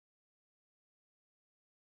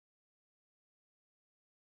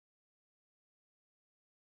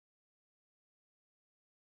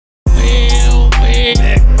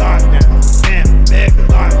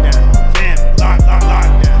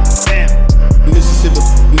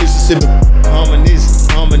Mississippi.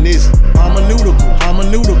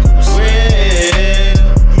 Hermeneutical. Well,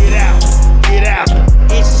 get out.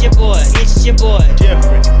 It's your boy,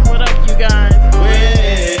 Jeffrey. What up, you guys?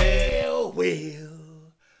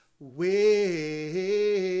 Well,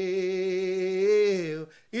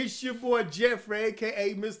 it's your boy Jeffrey,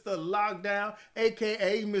 aka Mr. Lockdown,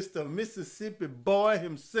 aka Mr. Mississippi boy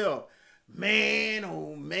himself. Man,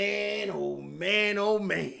 oh man, oh man, oh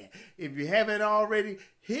man. If you haven't already,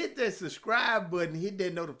 hit that subscribe button, hit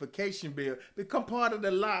that notification bell, become part of the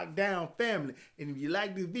Lockdown family. And if you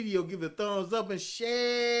like this video, give it a thumbs up and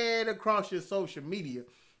share it across your social media.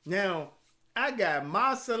 Now, I got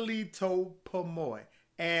Marcelito Pomoy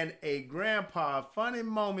and a grandpa funny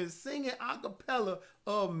moment singing acapella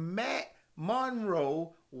of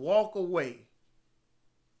Monroe, Walk Away.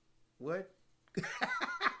 What?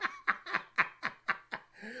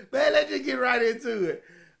 Man, let's just get right into it.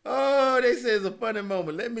 Oh, they say it's a funny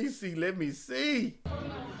moment. Let me see.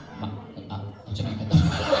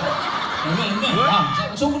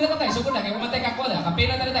 Sugod na tayo, kaya mamatay ka ko na,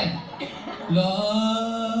 kapila na tayo. La,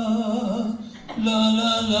 la,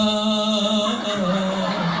 la, la, la,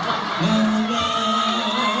 la,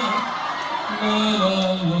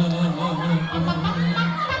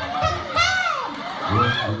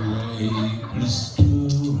 walk away, please do.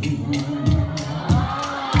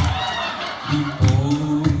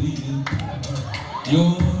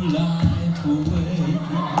 Your life away.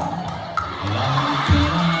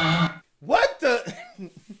 What the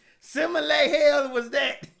similar hell was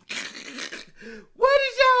that? What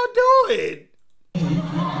is y'all doing?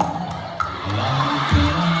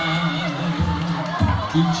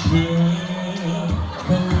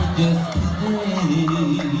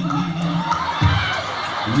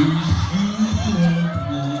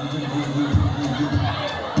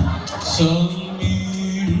 Some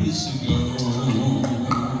years ago.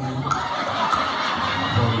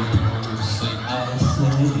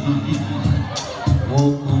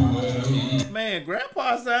 Man,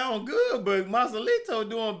 Grandpa sound good, but Marcelito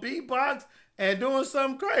doing beatbox and doing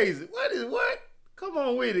something crazy. What? Come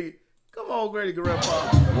on with it. Come on, Grady Grandpa.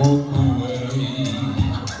 Walk away,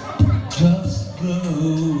 just go.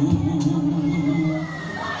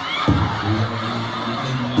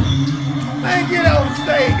 Man, get on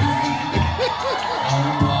stage.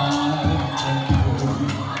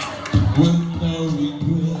 With no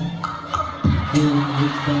regret, don't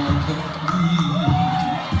look back at me.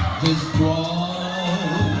 Just try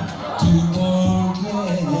to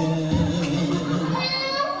forget.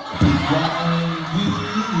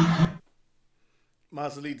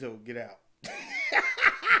 Marcelito, get out.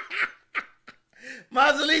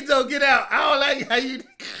 Marcelito, get out. I don't like how you.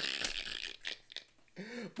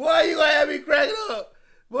 Boy, you gonna have me cracking up.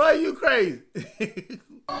 Boy, you crazy.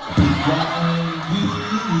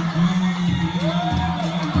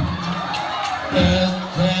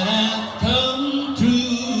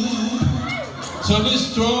 So be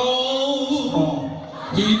strong,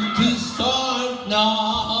 need to start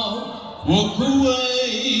now, walk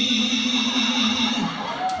away,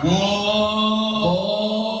 walk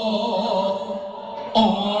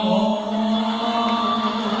on.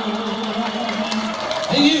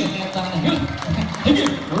 Thank you,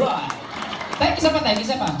 right. Tayo,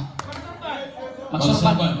 isa pa.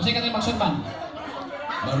 Magsorban, masaya ka tayo magsorban.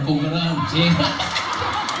 Barko karan, sige.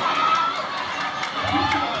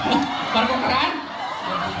 Barko karan?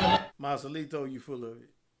 Marcelito, you full of it.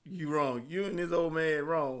 You wrong. You and this old man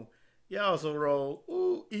wrong. Y'all so wrong.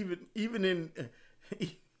 Ooh, even in.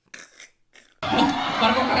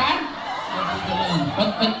 Barko karan?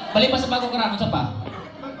 Balik pa sa barko karan, ano pa?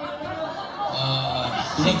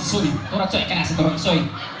 Turaksoy ka na sa turaksoy.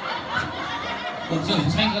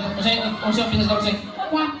 Masaya bisa sa turaksoy.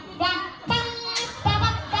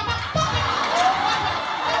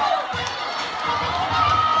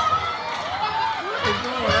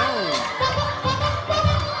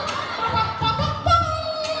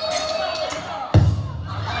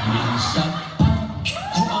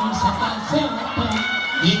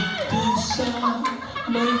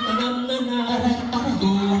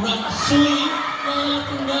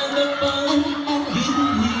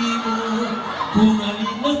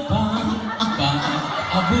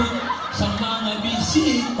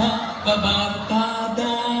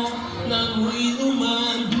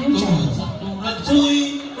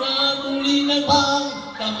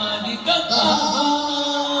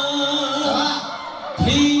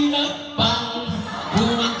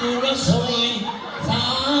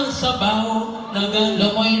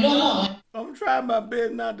 I'm trying my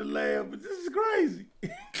best not to laugh, but this is crazy.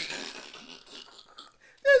 It's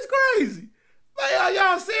crazy. Man, are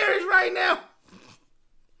y'all serious right now?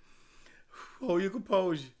 Hold your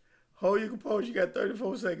composure. Hold your composure. You got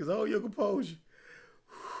 34 seconds. Hold your composure.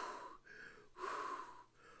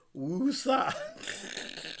 Woo-sa.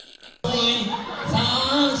 Sa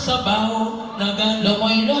sabaw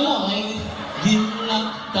nagaloy-loy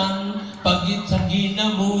ginlaktan pagit sa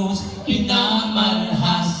ginamos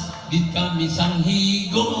pinamalhas dit kami sang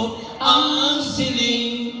higot ang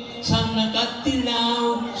siling sa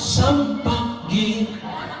nakatilaw sampagit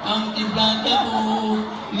ang tiblada mo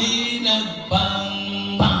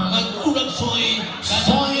linagpang pangagurag soy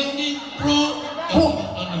soy pro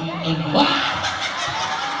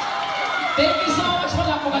Thank you so much.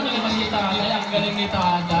 Wala po kanya naman ni Tatay. Ang galing ni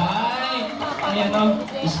Tatay. Ayan o.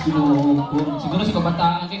 Siguro si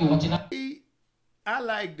kabataan kayo. I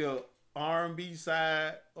like the R&B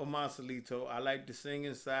side of Marcelito. I like the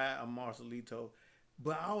singing side of Marcelito.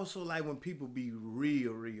 But I also like when people be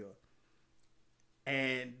real.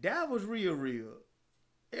 And that was real.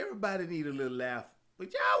 Everybody need a little laugh. But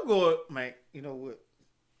y'all go, man, you know what?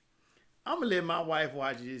 I'm going to let my wife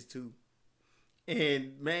watch this too.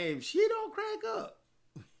 And man, she don't crack up.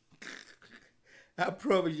 I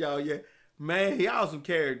promise y'all, yeah. Man, y'all some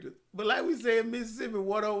characters. But like we said, Mississippi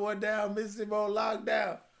 101 down, Mississippi on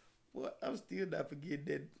lockdown. Well, I'm still not forgetting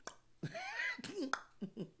that.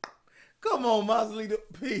 Come on, Marcelito.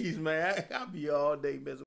 Please, man. I'll be all day messing.